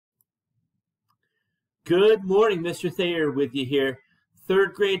Good morning, Mr. Thayer with you here.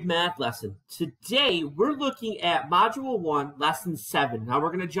 Third grade math lesson. Today, we're looking at Module 1, Lesson 7. Now,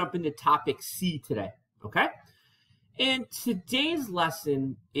 we're going to jump into Topic C today, okay? And today's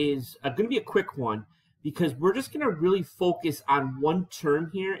lesson is going to be a quick one because we're just going to really focus on one term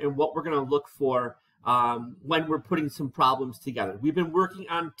here and what we're going to look for when we're putting some problems together. We've been working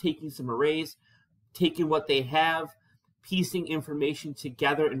on taking some arrays, taking what they have, piecing information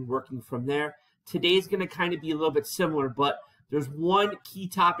together and working from there. Today's going to kind of be a little bit similar, but there's one key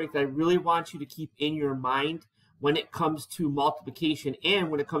topic that I really want you to keep in your mind when it comes to multiplication and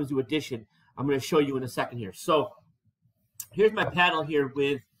when it comes to addition. I'm going to show you in a second here. So here's my paddle here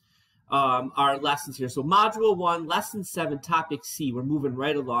with our lessons here. So Module 1, Lesson 7, Topic C. We're moving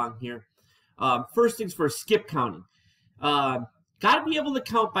right along here. First things first, skip counting. Got to be able to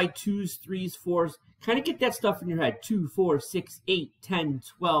count by 2s, 3s, 4s. Kind of get that stuff in your head. 2, 4, 6, 8, 10,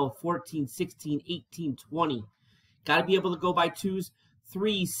 12, 14, 16, 18, 20. Got to be able to go by 2s.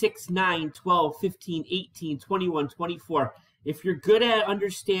 3, 6, 9, 12, 15, 18, 21, 24. If you're good at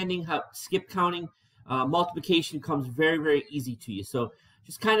understanding how skip counting, multiplication comes very, very easy to you. So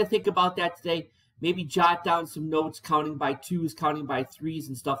just kind of think about that today. Maybe jot down some notes counting by 2s, counting by 3s,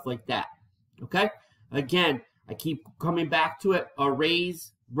 and stuff like that. Okay? Again, I keep coming back to it.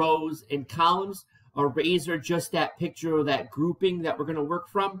 Arrays, rows, and columns. Arrays are just that picture or that grouping that we're going to work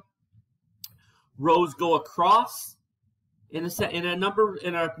from. Rows go across in a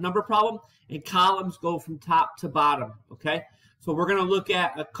number problem, and columns go from top to bottom. Okay, so we're going to look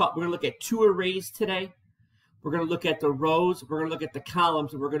at two arrays today. We're going to look at the rows. We're going to look at the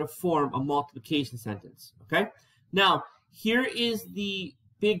columns, and we're going to form a multiplication sentence. Okay, now here is the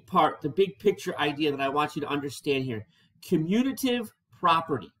big part, the big picture idea that I want you to understand here. Commutative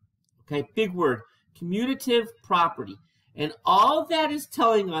property. Okay, big word. Commutative property. And all that is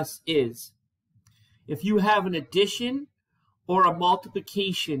telling us is if you have an addition or a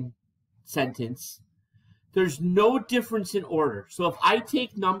multiplication sentence, there's no difference in order. So if I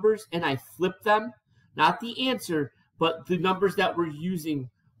take numbers and I flip them, not the answer, but the numbers that we're using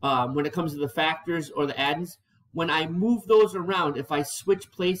when it comes to the factors or the addends, when I move those around, if I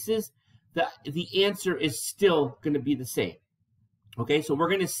switch places, the answer is still going to be the same. Okay, so we're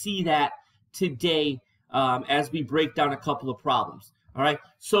going to see that today as we break down a couple of problems. All right,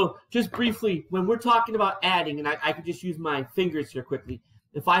 so just briefly, when we're talking about adding, and I could just use my fingers here quickly,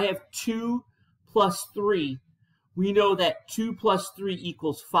 if I have 2 plus 3, we know that 2 plus 3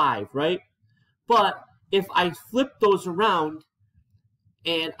 equals 5, right? But if I flip those around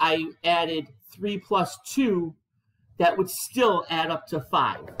and I added 3 plus 2, that would still add up to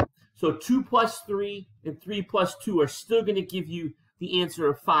 5. So 2 plus 3 and 3 plus 2 are still going to give you the answer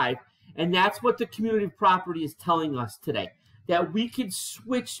of 5. And that's what the commutative property is telling us today, that we can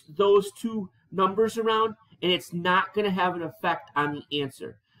switch those two numbers around and it's not going to have an effect on the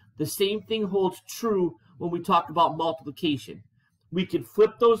answer. The same thing holds true when we talk about multiplication. We can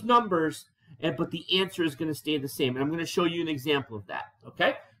flip those numbers, but the answer is going to stay the same. And I'm going to show you an example of that.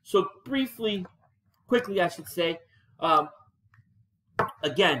 Okay? So quickly I should say,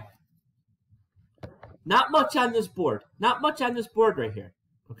 again, not much on this board. Not much on this board right here.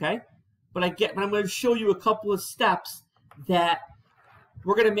 Okay? But I'm going to show you a couple of steps that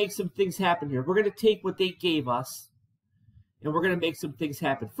we're going to make some things happen here. We're going to take what they gave us, and we're going to make some things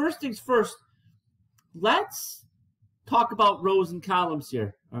happen. First things first, let's talk about rows and columns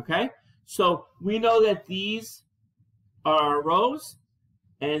here, okay? So we know that these are our rows,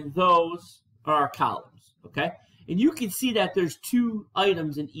 and those are our columns, okay? And you can see that there's two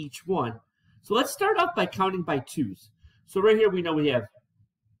items in each one. So let's start off by counting by 2s. So right here we know we have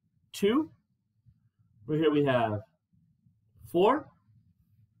 2. Right here we have 4.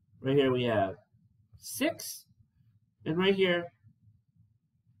 Right here we have 6. And right here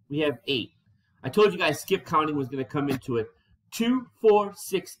we have 8. I told you guys skip counting was going to come into it. 2, 4,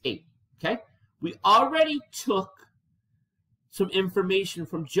 6, 8. Okay? We already took some information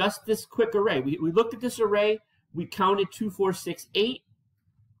from just this quick array. We looked at this array. We counted 2, 4, 6, 8.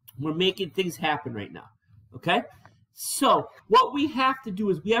 We're making things happen right now. Okay? So what we have to do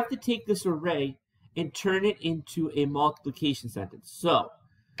is we have to take this array and turn it into a multiplication sentence. So,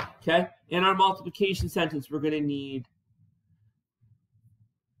 okay, in our multiplication sentence, we're going to need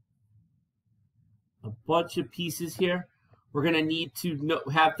a bunch of pieces here. We're going to need to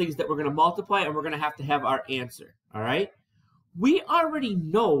have things that we're going to multiply, and we're going to have our answer, all right? We already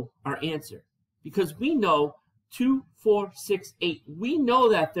know our answer because we know 2, 4, 6, 8. We know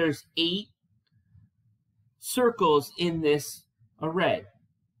that there's 8 circles in this array.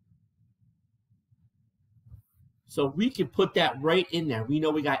 So we can put that right in there. We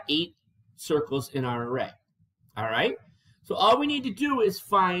know we got 8 circles in our array. All right? So all we need to do is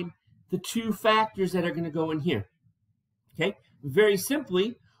find the 2 factors that are going to go in here. Okay? Very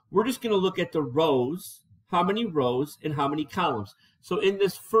simply, we're just going to look at the rows, how many rows and how many columns. So in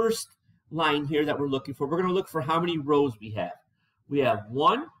this first line here that we're looking for, we're going to look for how many rows we have. We have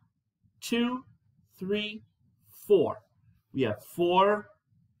 1, 2, 3, 4. We have 4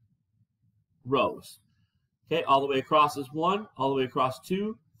 rows. Okay, all the way across is 1, all the way across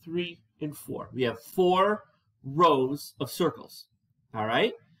 2, 3, and 4. We have 4 rows of circles. All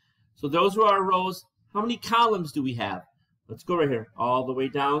right? So those are our rows. How many columns do we have? Let's go right here. All the way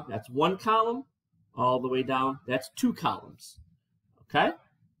down, that's 1 column. All the way down, that's 2 columns. Okay?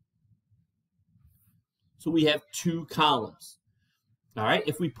 So we have 2 columns. All right?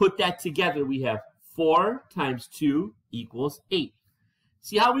 If we put that together, we have 4 times 2 equals 8.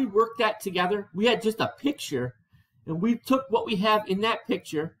 See how we work that together? We had just a picture, and we took what we have in that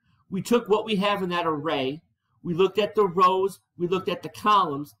picture, we took what we have in that array, we looked at the rows, we looked at the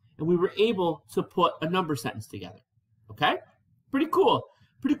columns, and we were able to put a number sentence together. Okay? Pretty cool.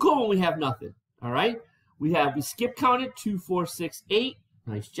 Pretty cool when we have nothing. All right? We skip counted 2, 4, 6, 8.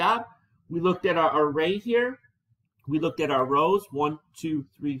 Nice job. We looked at our array here. We looked at our rows, 1, 2,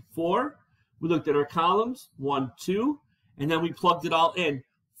 3, 4. We looked at our columns, 1, 2. And then we plugged it all in.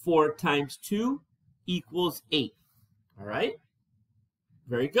 4 times 2 equals 8. All right?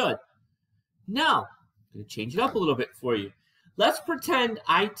 Very good. Now, I'm going to change it up a little bit for you. Let's pretend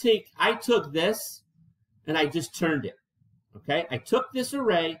I took this and I just turned it. Okay? I took this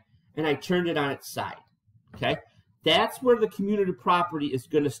array and I turned it on its side. Okay? That's where the commutative property is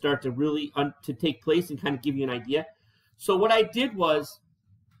going to start to really to take place and kind of give you an idea. So what I did was,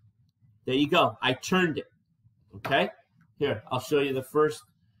 there you go. I turned it. Okay? Here, I'll show you the first.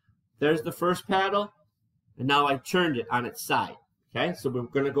 There's the first paddle. And now I turned it on its side. Okay? So we're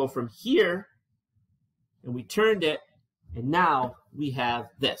going to go from here. And we turned it. And now we have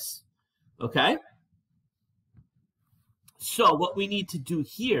this. Okay? So what we need to do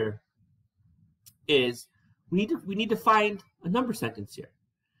here is we need to find a number sentence here.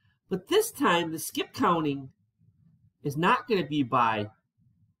 But this time, the skip counting is not going to be by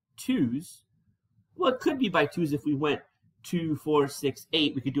 2s. Well, it could be by 2s if we went 2, 4, 6,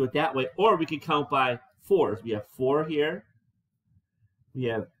 8. We could do it that way. Or we could count by 4s. We have 4 here. We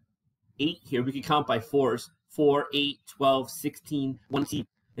have 8 here. We could count by 4s. 4, 8, 12, 16, 1,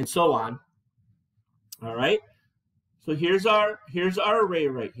 and so on. All right? So here's our array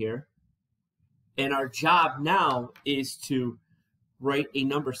right here. And our job now is to write a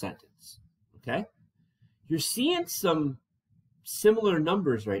number sentence. Okay? You're seeing some similar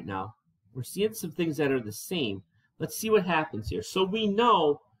numbers right now. We're seeing some things that are the same. Let's see what happens here. So we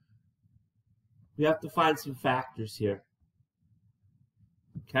know we have to find some factors here.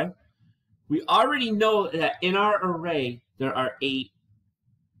 Okay? We already know that in our array there are 8.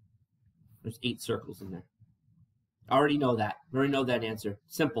 There's 8 circles in there. I already know that. We already know that answer.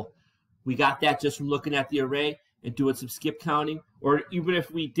 Simple. We got that just from looking at the array and doing some skip counting. Or even if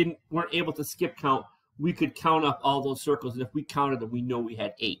we weren't able to skip count, we could count up all those circles. And if we counted them, we know we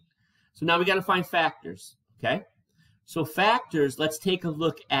had 8. So now we got to find factors. Okay? So factors, let's take a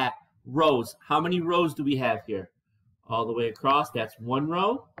look at rows. How many rows do we have here? All the way across, that's 1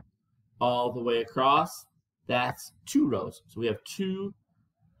 row. All the way across, that's 2 rows. So we have 2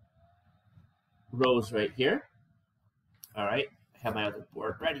 rows right here. All right, I have my other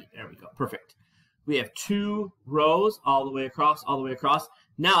board ready. There we go, perfect. We have 2 rows all the way across, all the way across.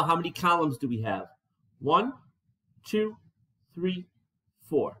 Now, how many columns do we have? 1, 2, 3,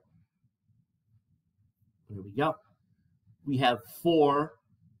 4. There we go. We have 4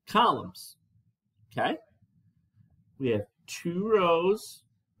 columns, okay? We have 2 rows,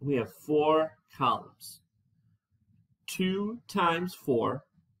 we have 4 columns. 2 times 4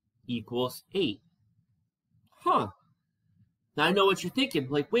 equals 8. Huh. Now I know what you're thinking,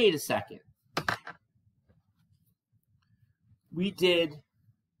 like, wait a second. We did,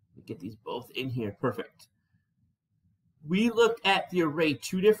 let me get these both in here, perfect. We looked at the array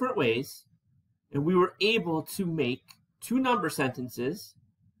 2 different ways, and we were able to make 2 number sentences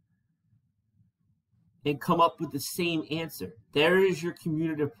and come up with the same answer. There is your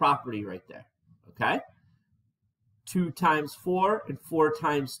commutative property right there, okay? 2 times 4 and 4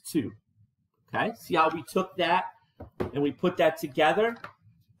 times 2, okay? See how we took that and we put that together?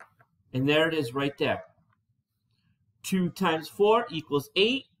 And there it is right there. 2 times 4 equals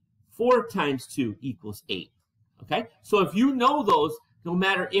 8. 4 times 2 equals 8, okay? So if you know those, no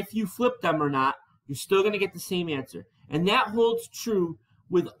matter if you flip them or not, you're still going to get the same answer. And that holds true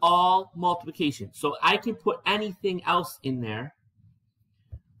with all multiplication. So I can put anything else in there.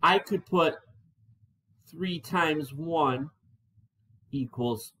 I could put 3 times 1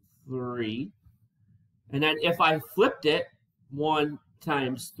 equals 3. And then if I flipped it, 1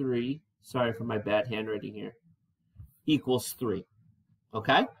 times 3, sorry for my bad handwriting here, equals 3.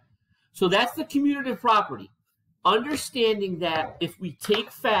 Okay? So that's the commutative property. Understanding that if we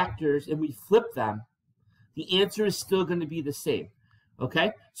take factors and we flip them, the answer is still going to be the same.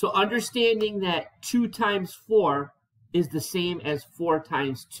 Okay? So understanding that 2 times 4 is the same as 4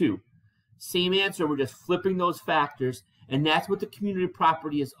 times 2. Same answer, we're just flipping those factors, and that's what the commutative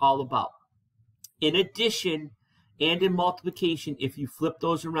property is all about. In addition and in multiplication, if you flip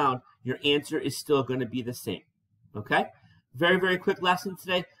those around, your answer is still going to be the same. Okay? Very, very quick lesson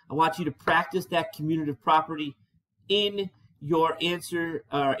today. I want you to practice that commutative property in your answer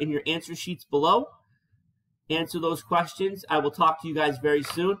sheets below. Answer those questions. I will talk to you guys very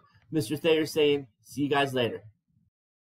soon. Mr. Thayer saying, see you guys later.